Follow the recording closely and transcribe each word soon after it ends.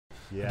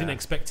I didn't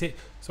expect it.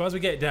 So as we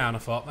get down, I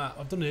thought,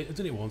 I've done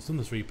it once, done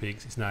the 3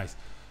 peaks, it's nice.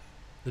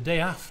 The day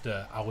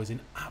after, I was in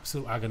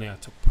absolute agony. I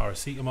took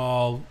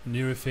paracetamol,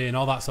 Nurofen,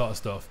 all that sort of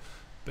stuff.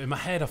 But in my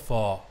head, I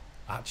thought,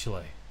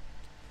 actually,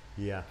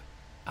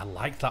 I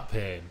like that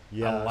pain.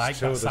 I like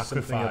that sacrifice. There's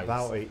something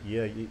about it.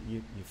 Yeah,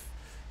 you've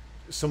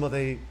some of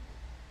the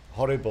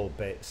horrible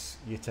bits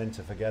you tend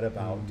to forget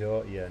about,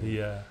 don't you? And,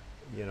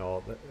 you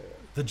know,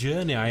 the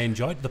journey, I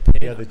enjoyed the pain.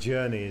 Yeah, the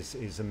journey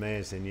is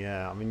amazing.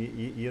 Yeah, I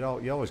mean, you're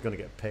always going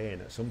to get pain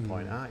at some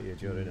point, aren't you,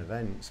 during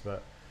events?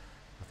 But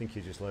I think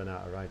you just learn how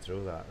to ride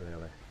through that,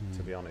 really.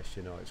 To be honest,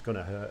 you know, it's going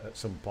to hurt at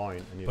some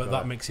point, and but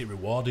that makes it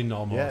rewarding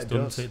almost,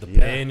 doesn't it? The Yeah.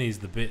 pain is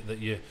the bit that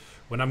you.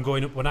 When I'm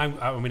going up,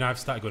 I mean, I've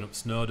started going up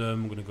Snowdon.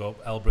 I'm going to go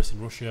up Elbrus in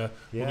Russia.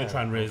 We're going to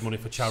try and raise money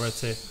for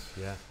charity.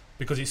 Yeah.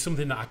 Because it's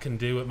something that I can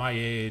do at my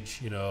age.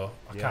 You know,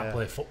 I can't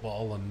play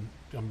football, and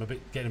I'm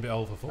getting a bit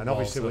old for football. And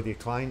obviously, with your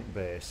client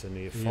base and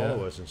your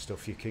followers and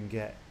stuff, you can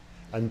get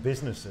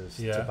businesses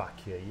to back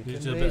you. You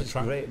can raise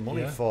great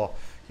money for,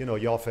 you know,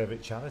 your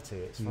favourite charity.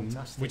 It's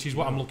fantastic. Which is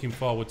what I'm looking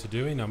forward to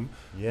doing. You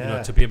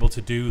know, to be able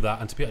to do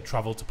that and to be able to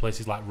travel to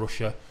places like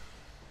Russia,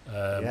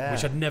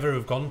 which I'd never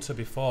have gone to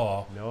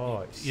before.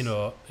 No, you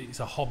know, it's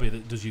a hobby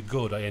that does you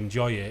good. I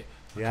enjoy it.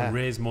 I can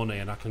raise money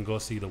and I can go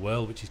see the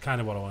world, which is kind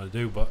of what I want to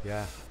do. But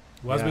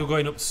as we were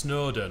going up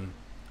Snowdon,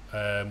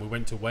 we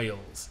went to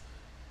Wales.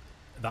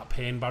 That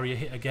pain barrier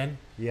hit again.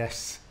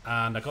 Yes.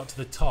 And I got to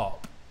the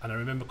top, and I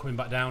remember coming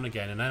back down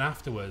again. And then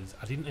afterwards,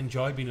 I didn't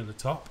enjoy being at the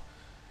top,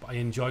 but I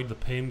enjoyed the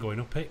pain going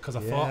up it because I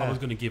thought I was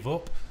going to give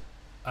up.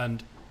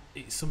 And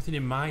it's something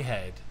in my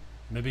head,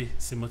 maybe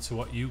similar to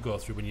what you go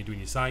through when you're doing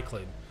your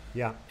cycling.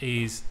 Yeah.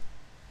 Is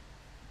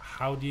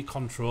how do you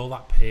control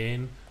that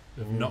pain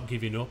of not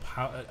giving up?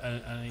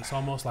 And it's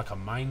almost like a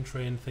mind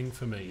train thing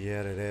for me.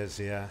 Yeah, it is.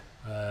 Yeah.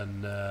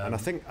 And I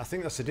think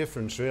that's the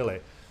difference,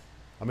 really.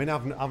 I mean,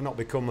 I've not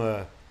become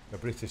a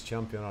British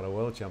champion or a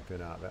world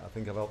champion out of it. I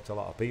think I've helped a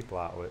lot of people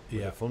out with the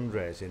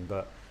fundraising,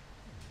 but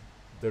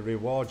the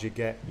reward you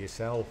get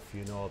yourself,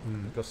 you know,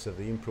 because of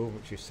the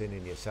improvements you've seen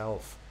in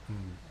yourself,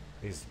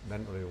 is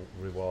mentally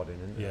rewarding,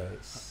 isn't it?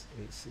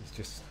 It's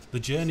just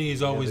the journey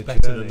is always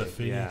better than the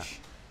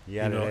finish.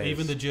 Yeah, you know,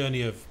 even the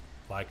journey of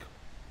like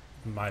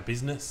my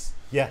business.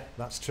 Yeah,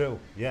 that's true.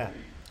 Yeah.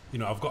 You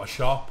know, I've got a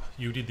shop.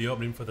 You did the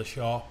opening for the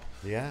shop.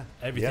 Yeah.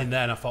 Everything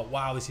there, and I thought,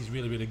 wow, this is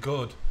really, really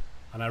good.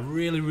 And I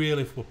really,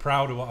 really were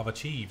proud of what I've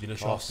achieved in a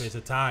short space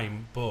of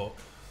time. But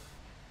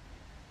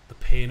the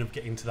pain of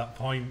getting to that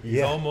point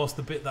is almost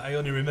the bit that I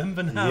only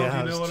remember now. Yeah, do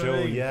you know that's what true.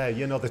 I mean? Yeah,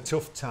 you know, the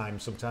tough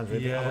times sometimes. Are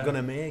we going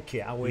to make it?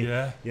 Are we?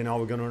 You know,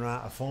 are we going to run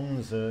out of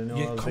funds? You know,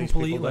 are these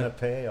people going to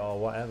pay or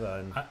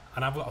whatever?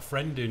 And I've got a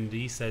friend and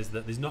he says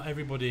that there's not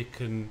everybody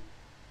can.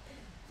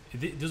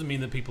 It doesn't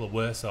mean that people are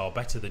worse or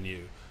better than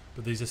you,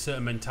 but there's a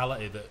certain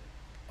mentality that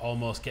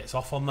almost gets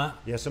off on that.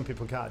 Yeah, some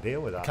people can't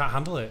deal with that. Can't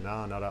handle it.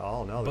 No, not at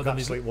all. No, they can't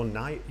sleep one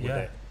night with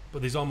it. But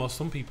there's almost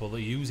some people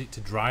that use it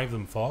to drive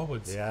them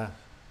forwards. Yeah.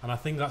 And I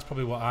think that's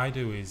probably what I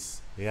do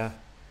is... Yeah.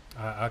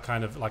 I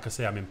kind of, like I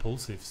say, I'm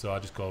impulsive, so I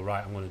just go,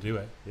 right, I'm going to do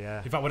it.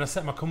 Yeah. In fact, when I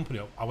set my company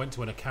up, I went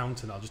to an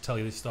accountant. I'll just tell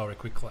you this story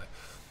quickly.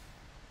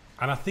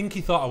 And I think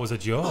he thought I was a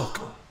joke.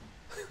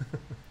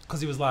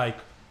 Because he was like,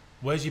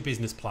 where's your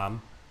business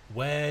plan?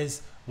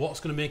 What's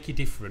going to make you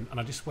different? And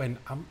I just went,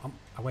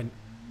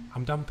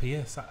 I'm Dan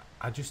Pearce.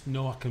 I just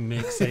know I can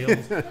make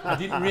sales. I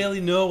didn't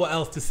really know what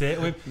else to say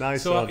to him.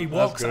 Nice so one.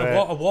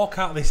 I walk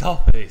out of this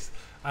office,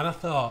 and I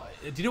thought,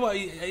 do you know what?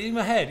 In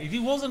my head, he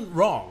wasn't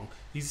wrong.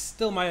 He's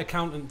still my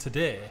accountant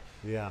today.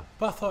 Yeah.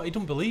 But I thought he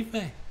don't believe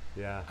me.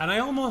 Yeah. And I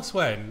almost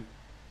went,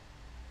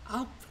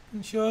 I'll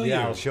fucking show you.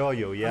 Yeah, I'll show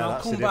you. Yeah, and I'll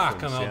that's come the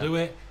back and I'll do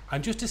it.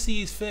 And just to see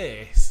his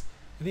face,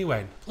 and he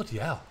went, bloody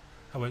hell.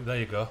 I went, there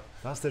you go.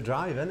 That's the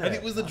drive, isn't it? And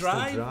it was the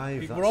drive.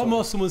 That's We're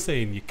almost someone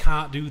saying, you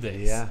can't do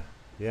this. Yeah.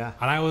 Yeah.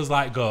 And I was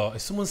like,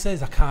 if someone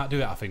says I can't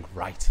do it, I think,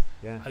 right,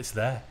 it's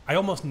there. I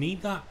almost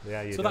need that.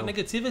 Yeah, you so do. that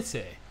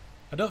negativity,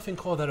 I don't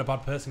think, they're a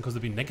bad person because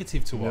they've been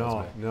negative towards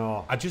me.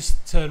 No. I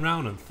just turn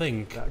around and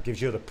think. That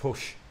gives you the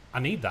push. I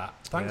need that.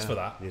 Thanks for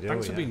that.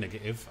 Thanks for being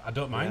negative. I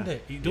don't mind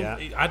it.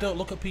 I don't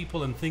look at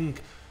people and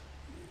think,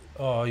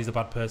 oh, he's a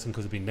bad person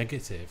because they've been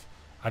negative.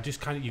 I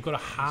just you've got to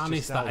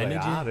harness that energy.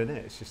 It's just how they are, isn't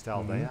it? It's just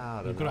how they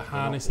are. You've got to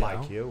harness it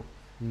like you.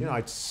 You know,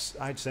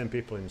 I'd send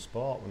people in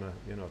sport when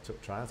I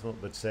took triathlon.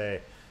 They'd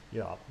say,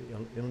 he'll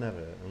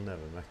never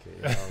make it.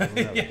 He'll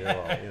never do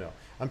it. You know,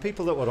 and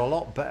people that were a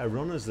lot better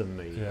runners than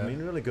me. I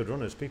mean, really good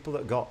runners. People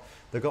that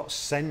got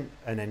sent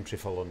an entry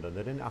for London.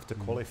 They didn't have to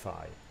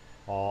qualify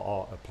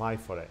or apply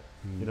for it.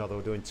 You know, they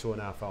were doing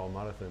 2.5-hour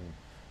marathon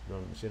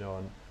runs. You know,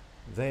 and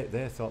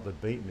they thought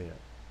they'd beat me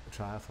at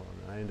triathlon.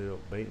 I ended up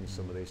beating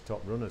some of these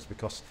top runners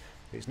because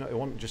it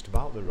wasn't just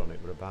about the run.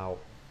 It was about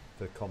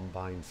the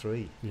combined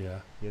three. Yeah.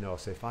 You know,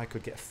 so if I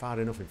could get far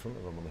enough in front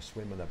of them on the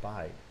swim and the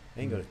bike,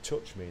 they ain't going to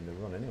touch me in the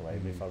run anyway,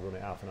 even if I run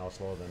it half an hour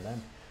slower than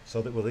them.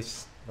 So that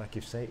this, like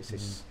you say, it's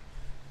this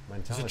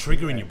mentality. It's a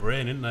trigger in your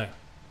brain, isn't there?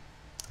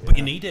 But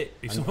you need it.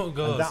 If someone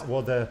goes, and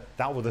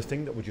that were the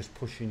thing that was just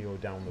pushing you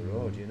down the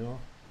road, you know.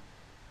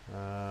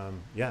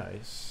 Yeah,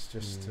 it's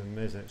just an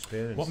amazing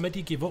experience. What made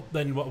you give up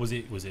then? What was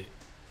it?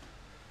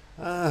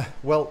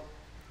 Well,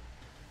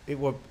 it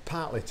was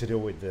partly to do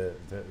with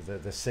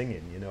the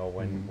singing, you know,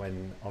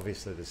 when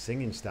obviously the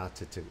singing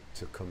started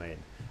to come in.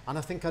 And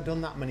I think I'd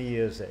done that many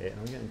years at it, and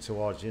I'm getting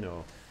towards, you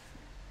know,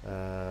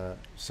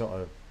 sort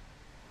of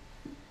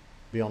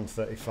beyond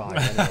 35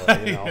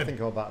 anyway, you know. I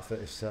think I'm about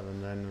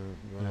 37 then,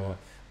 you know,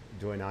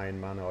 doing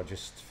Ironman or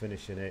just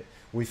finishing it.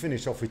 We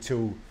finished off with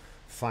 2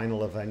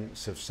 final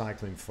events of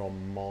cycling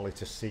from Morley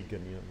to Siegen,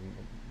 you know,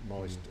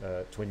 Morley's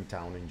twin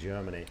town in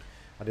Germany.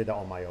 I did that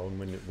on my own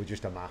with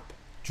just a map.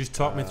 Just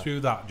talk me through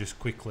that just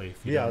quickly.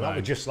 If you yeah, don't that mind.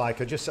 was just like,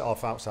 I just set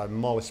off outside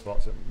Morley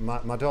spots.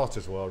 My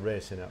daughters were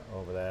racing it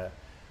over there.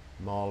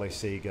 Morley,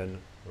 Siegen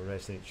were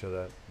racing each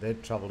other.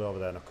 They'd travelled over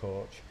there in a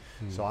coach.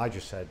 So I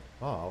just said,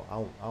 oh,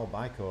 I'll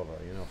bike over,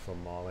 you know,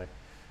 from Morley,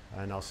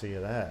 and I'll see you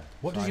there.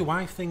 What so does your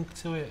wife think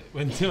to it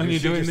when you're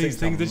doing these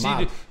things?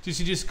 Does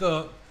she just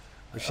go,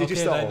 she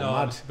just thought,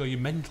 mad. Go, you're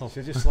mental.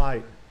 She's just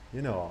like,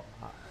 you know,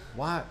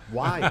 why?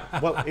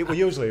 Well, it was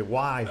usually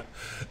why.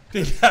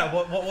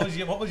 What was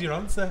your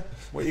answer?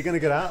 What are you going to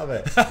get out of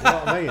it? You know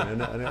what I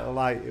mean?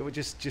 And it was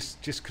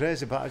just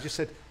crazy. But I just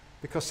said,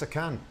 because I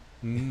can.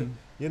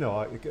 You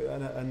know,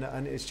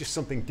 and it's just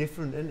something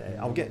different, isn't it?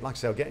 I'll get, like I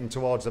say, I'm getting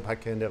towards the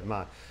back end of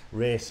my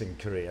racing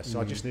career,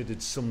 so I just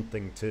needed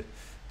something to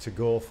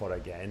go for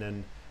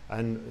again,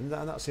 and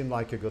that seemed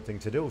like a good thing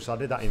to do. So I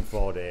did that in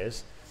 4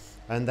 days,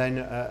 and then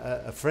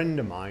a friend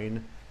of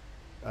mine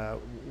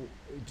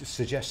just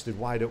suggested,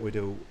 why don't we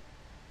do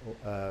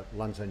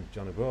Land's End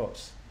John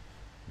O'Groats,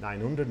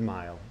 900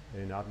 mile.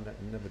 You know,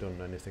 I've never done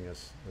anything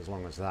as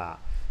long as that.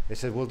 They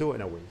said, we'll do it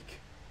in a week.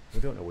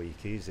 We'll do it in a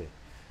week, easy.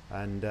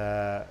 And,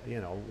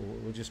 you know,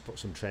 we'll just put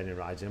some training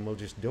rides in, we'll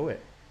just do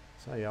it.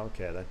 So, yeah,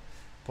 okay then.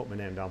 Put my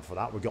name down for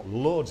that. We got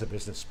loads of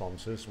business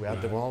sponsors. We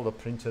had them all, they're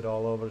printed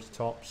all over as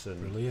tops. And,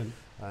 brilliant.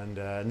 And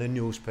the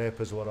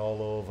newspapers were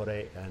all over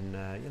it. And,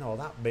 you know,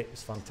 that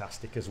bit's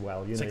fantastic as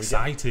well. You it's know,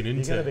 exciting, isn't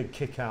it? You get a big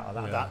kick out of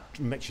that. Yeah. That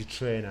makes you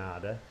train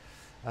harder.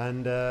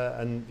 And,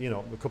 you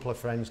know, a couple of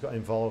friends got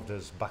involved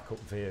as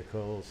backup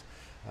vehicles.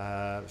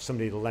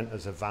 Somebody lent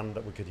us a van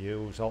that we could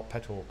use, all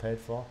petrol paid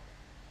for.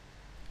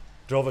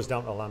 Drove us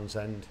down to Land's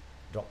End,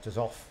 dropped us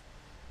off.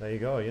 There you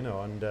go, you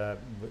know, and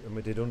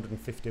we did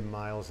 150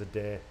 miles a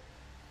day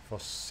for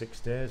 6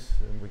 days,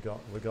 and we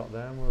got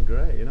there, and we were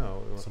great, you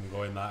know. Some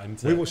going that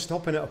into. We were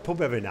stopping at a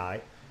pub every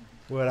night.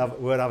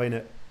 We're having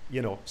a,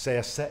 you know, say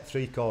a set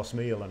 3-course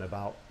meal and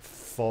about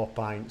 4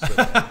 pints,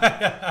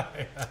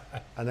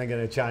 and then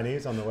getting a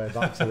Chinese on the way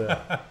back to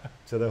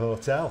the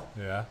hotel.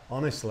 Yeah.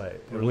 Honestly,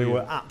 brilliant. We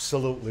were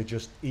absolutely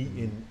just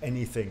eating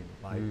anything,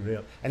 like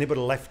real.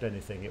 Anybody left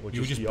anything, it was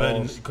you just were just yours.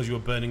 burning, because you were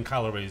burning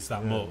calories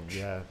that much.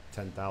 Yeah,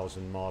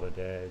 10,000 more a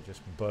day,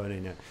 just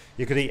burning it.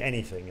 You could eat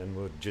anything, and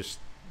we'd just.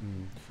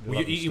 Were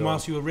you eating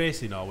whilst you were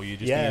racing, or were you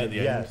just eating at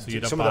the end? So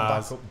you'd some have of the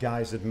bars. backup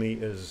guys would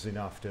meet us, you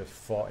know, after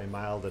 40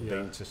 miles. They'd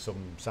been to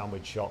some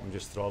sandwich shop and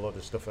just throw a load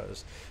of stuff at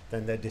us.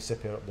 Then they'd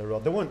disappear up the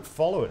road. They weren't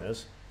following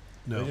us.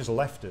 No. They just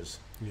left us.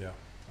 Yeah.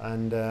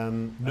 And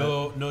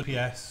no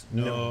PS,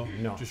 no,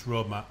 just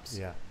road maps.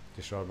 Yeah,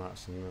 just road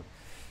maps. And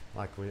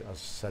like I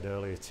said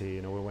earlier to you,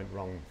 you know, we went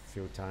wrong a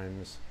few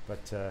times.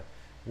 But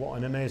what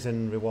an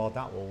amazing reward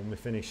that was when we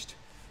finished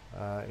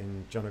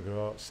in John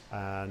O'Groats,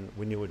 and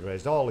we knew we'd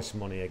raised all this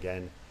money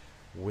again.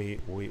 We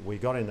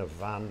got in the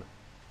van,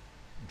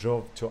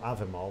 drove to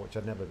Aviemore, which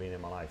I'd never been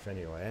in my life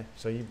anyway.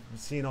 So you've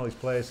seen all these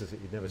places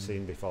that you'd never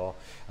seen before,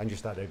 and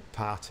just had a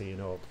party, you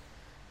know,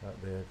 at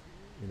the,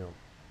 you know,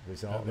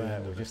 resort there.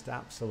 It was just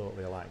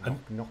absolutely like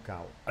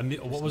knockout. And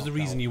what was the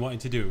reason you wanted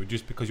to do?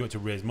 Just because you wanted to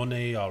raise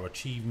money or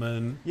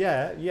achievement?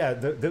 Yeah.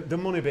 The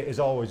money bit is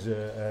always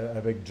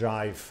a big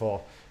drive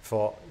for.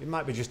 It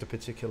might be just a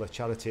particular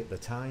charity at the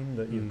time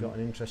that you've got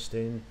an interest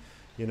in,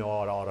 you know,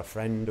 or a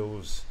friend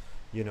who's,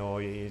 you know,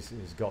 he's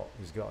got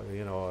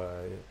you know.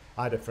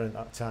 I had a friend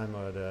at that time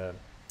who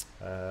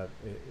had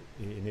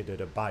he needed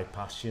a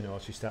bypass, you know,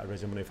 so he started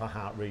raising money for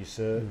heart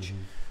research.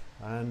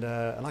 And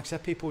like I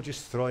said, people were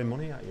just throwing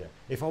money at you.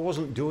 If I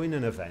wasn't doing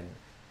an event,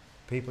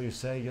 people would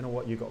say, you know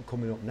what, you got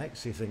coming up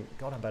next? You think,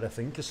 God, I better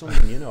think of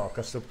something, you know,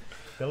 because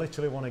they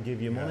literally want to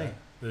give you money.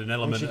 There's an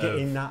element once you get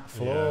in that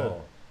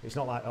flow, it's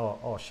not like,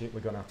 oh shit, we're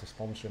going to have to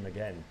sponsor him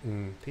again.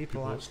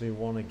 People actually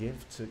want to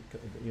give to,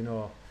 you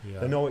know,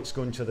 they know it's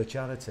going to the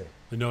charity.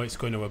 They know it's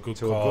going to a good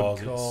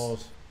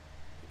cause.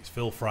 It's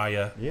Phil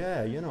Fryer.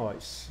 Yeah, you know,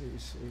 it's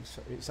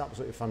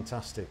absolutely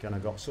fantastic, and I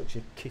got such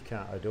a kick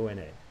out of doing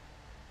it.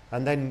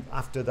 And then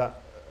after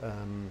that,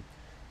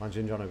 Land's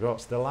End John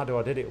O'Groats, the lad who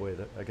I did it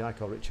with, a guy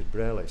called Richard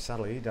Brayley,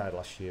 sadly he died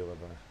last year of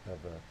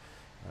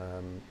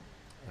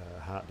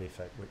a heart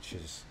defect, which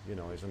is, you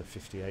know, he's only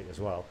 58 as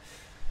well.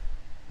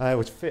 I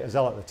was fit as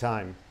hell at the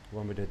time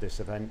when we did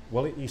this event.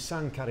 Well, he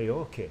sang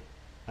karaoke,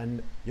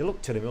 and you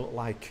looked at him, it looked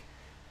like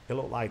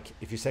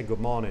if you said good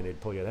morning,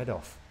 he'd pull your head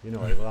off. You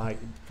know, it was like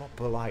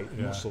proper like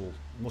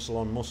muscle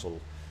on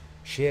muscle,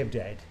 shaved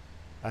head,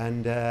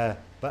 and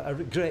but a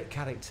great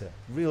character,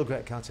 real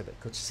great character that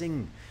could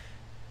sing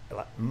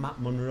like Matt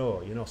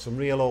Monroe, you know, some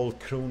real old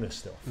crooner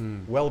stuff,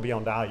 well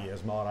beyond our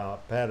years, more our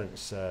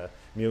parents'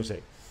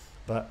 music.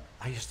 But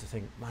I used to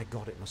think, my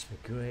God, it must be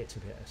great to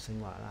be able to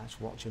sing like that.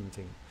 Just watch him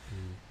think,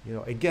 you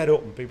know, he'd get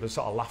up and people would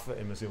sort of laugh at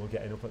him as he was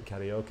getting up at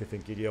karaoke,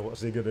 thinking, yeah,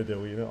 what's he going to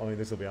do? You know, I mean,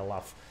 this will be a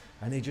laugh.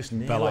 And he just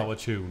nail our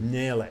tune.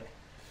 Nail it.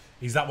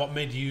 Is that what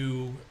made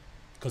you?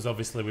 Because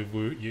obviously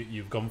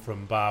you've gone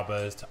from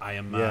Barbers to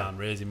Iron Man,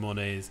 Raising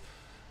Monies,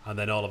 and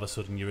then all of a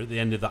sudden you're at the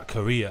end of that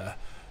career.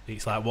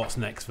 It's like, what's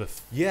next for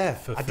Phil?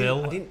 I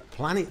didn't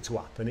plan it to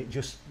happen. It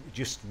just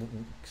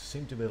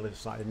seemed to be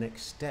like the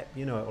next step.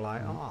 You know,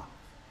 like,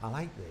 I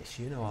like this.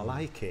 You know, I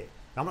like it.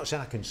 I'm not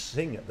saying I can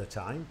sing at the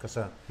time because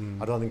I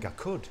don't think I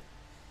could.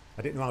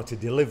 I didn't know how to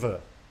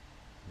deliver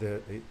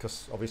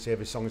because obviously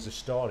every song is a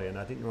story, and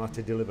I didn't know how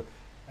to deliver.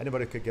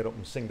 Anybody could get up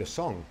and sing the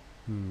song,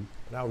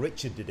 but how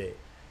Richard did it,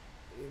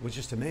 it was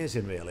just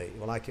amazing, really.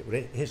 Well, like it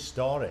was his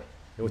story.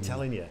 They were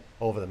telling you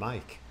over the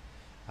mic.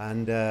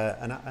 And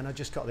I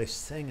just got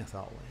this thing. I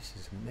thought, well, this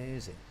is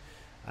amazing.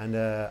 And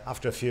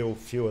after a few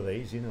of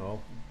these, you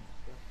know,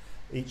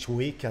 each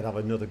week I'd have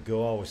another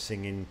go. I was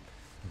singing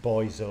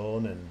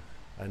Boyzone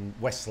and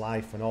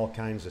Westlife and all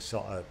kinds of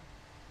sort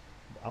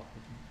of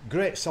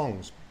great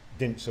songs.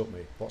 Didn't suit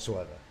me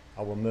whatsoever.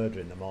 I was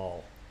murdering them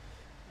all.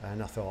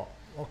 And I thought,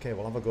 okay,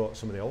 well, I'll have a go at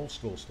some of the old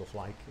school stuff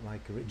like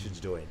Richard's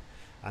doing.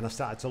 And I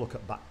started to look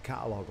at back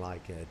catalogue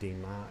like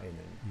Dean Martin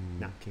and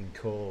Nat King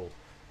Cole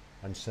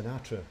and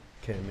Sinatra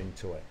came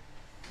into it,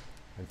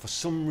 and for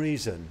some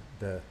reason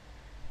the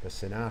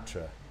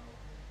Sinatra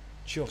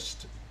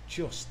just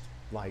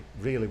like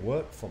really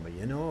worked for me,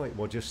 you know. It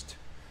was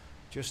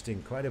just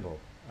incredible.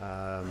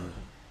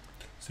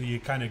 So you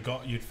kind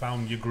of you'd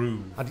found your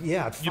groove. I'd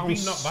You've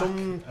been knocked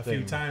back a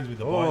few times with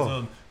the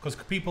Boyzone, because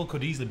people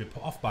could easily be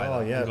put off by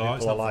that. Yeah,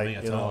 people are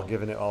like, you know,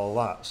 giving it all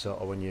that sort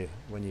of when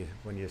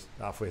you're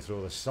halfway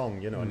through the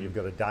song, you know, and you've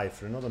got to dive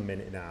for another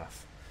minute and a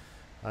half.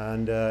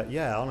 And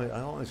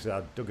honestly,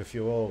 I dug a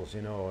few holes,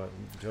 you know,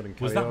 during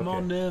karaoke. Was that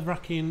more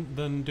nerve-wracking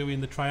than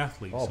doing the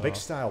triathletes? Oh, big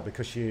style,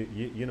 because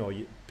you know,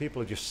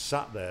 people are just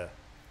sat there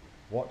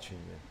watching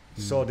you.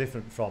 It's so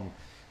different from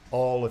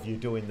all of you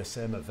doing the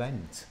same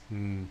event.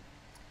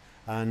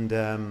 And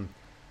and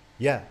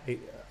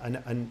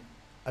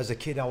as a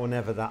kid, I was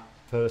never that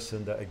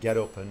person that would get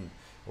up and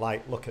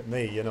like, look at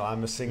me, you know,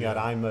 I'm a singer,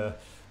 I'm a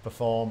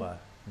performer.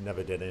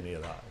 Never did any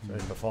of that. So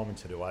any performing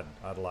to do,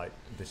 I'd like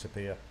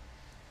disappear.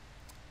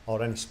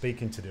 Or any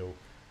speaking to do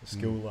at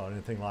school or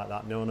anything like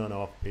that.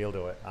 No, he'll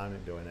do it. I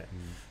ain't doing it.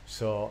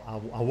 So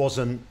I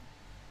wasn't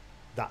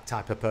that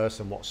type of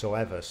person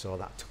whatsoever. So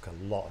that took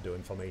a lot of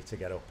doing for me to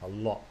get up. A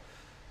lot.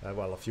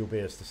 Well, a few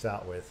beers to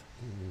start with,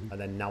 and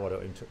then now I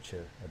don't even touch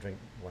a drink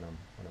when I'm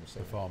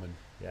singing. Performing.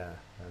 Yeah,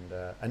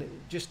 and it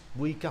just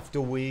week after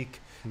week,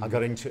 I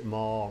got into it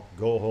more.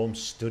 Go home,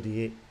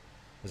 study it.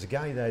 There's a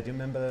guy there. Do you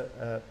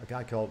remember a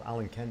guy called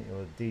Alan Kent, who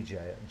was a DJ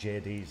at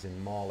JD's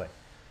in Morley?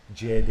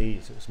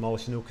 JD's, it was Morley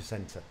Snooker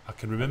Centre. I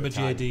can remember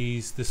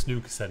JD's, the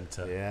snooker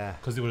centre. Yeah.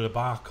 Because there was a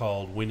bar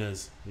called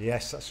Winners.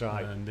 Yes, that's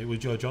right. And it was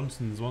Joe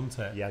Johnson's, wasn't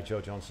it? Yeah,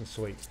 Joe Johnson's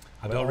suite.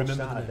 I don't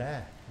remember the name.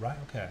 There. Right,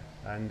 okay.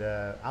 And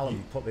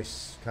Alan put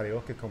this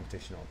karaoke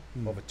competition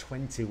on over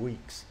 20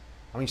 weeks.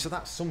 I mean, so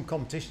that's some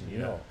competition, you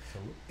know. So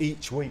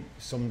each week,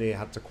 somebody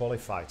had to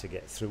qualify to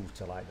get through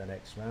to like the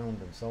next round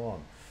and so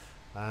on.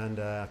 And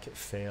I kept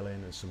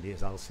failing, and somebody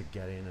else would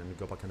get in, and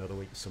go back another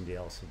week, somebody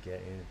else would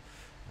get in.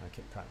 I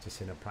kept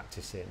practicing,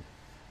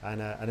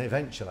 and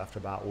eventually, after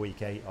about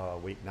week 8 or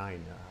week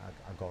 9,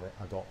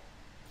 I got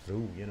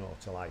through, you know,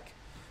 to like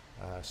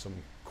some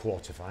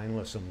quarter final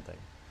or something,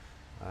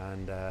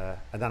 and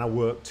then I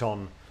worked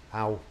on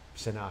how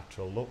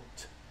Sinatra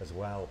looked as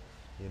well,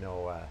 you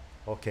know.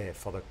 Okay,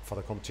 for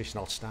the competition,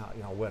 I'll start,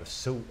 you know, wear a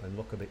suit and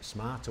look a bit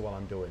smarter while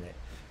I'm doing it,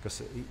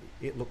 because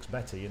it looks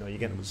better, you know. You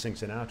get them to sing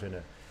Sinatra in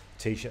a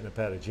t-shirt and a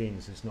pair of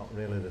jeans, it's not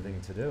really the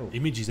thing to do.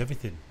 Image is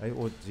everything. It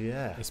would,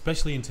 yeah.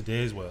 Especially in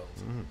today's world.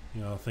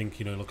 You know, I think,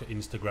 you know, look at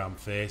Instagram,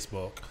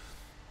 Facebook.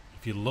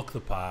 If you look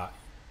the part,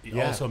 it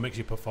also makes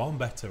you perform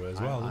better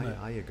as well, doesn't it?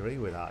 I agree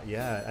with that,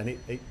 yeah. And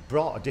it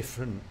brought a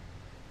different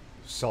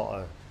sort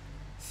of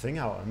thing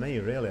out of me,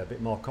 really, a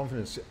bit more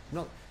confidence.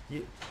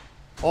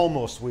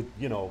 Almost with,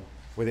 you know,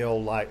 with the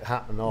old like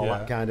hat and all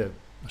that kind of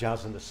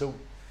jazz and the suit.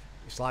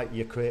 It's like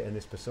you're creating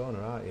this persona,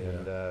 aren't you?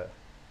 And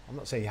I'm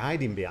not saying you're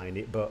hiding behind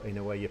it, but in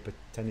a way you're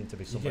pretending to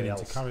be somebody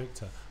else. Into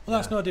character. Well,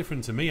 that's no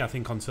different to me, I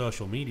think, on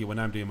social media when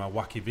I'm doing my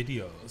wacky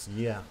videos.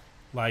 Yeah.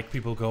 Like,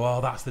 people go,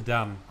 oh, that's the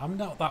Dan. I'm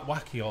not that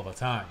wacky all the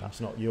time.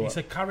 That's not you. It's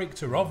a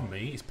character of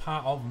me. It's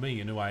part of me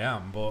and who I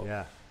am, but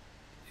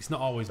it's not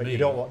always me. But you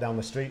don't walk down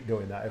the street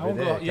doing that every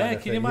day.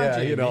 Can you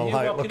imagine? Yeah, you know,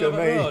 like, look at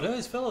me. Road, oh,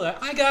 it's Phil there.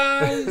 Hi,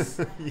 guys.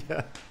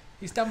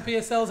 It's Dan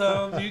Pearce's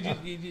home.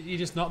 You're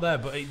just not there.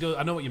 But it does,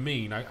 I know what you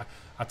mean. I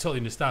totally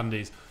understand.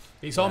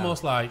 It's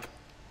almost like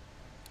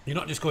you're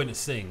not just going to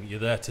sing, you're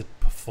there to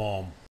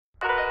perform.